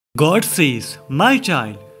God says, "My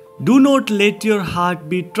child, do not let your heart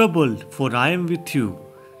be troubled, for I am with you.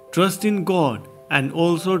 Trust in God and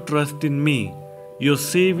also trust in me, your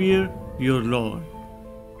Savior, your Lord."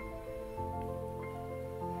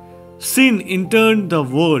 Sin entered the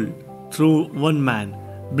world through one man,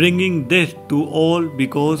 bringing death to all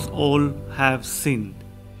because all have sinned.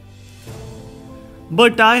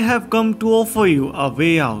 But I have come to offer you a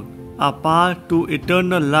way out, a path to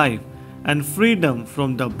eternal life and freedom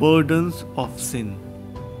from the burdens of sin.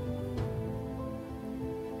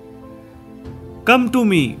 Come to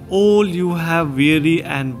me, all you have weary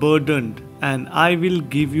and burdened, and I will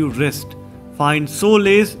give you rest. Find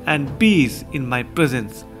solace and peace in my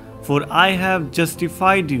presence, for I have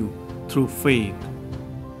justified you through faith.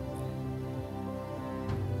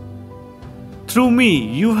 Through me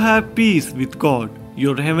you have peace with God,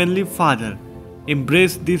 your heavenly Father.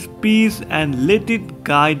 Embrace this peace and let it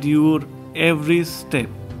guide your every step.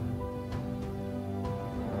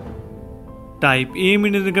 Type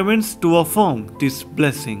Amen in the comments to affirm this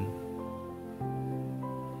blessing.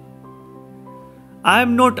 I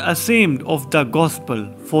am not ashamed of the gospel,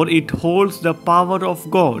 for it holds the power of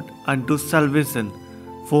God unto salvation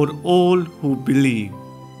for all who believe.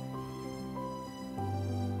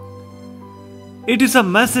 It is a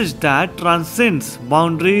message that transcends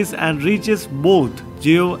boundaries and reaches both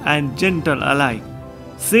Jew and Gentile alike.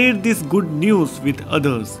 Share this good news with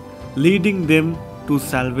others, leading them to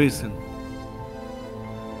salvation.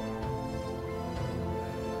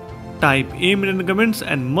 Type Amen in the comments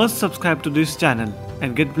and must subscribe to this channel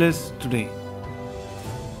and get blessed today.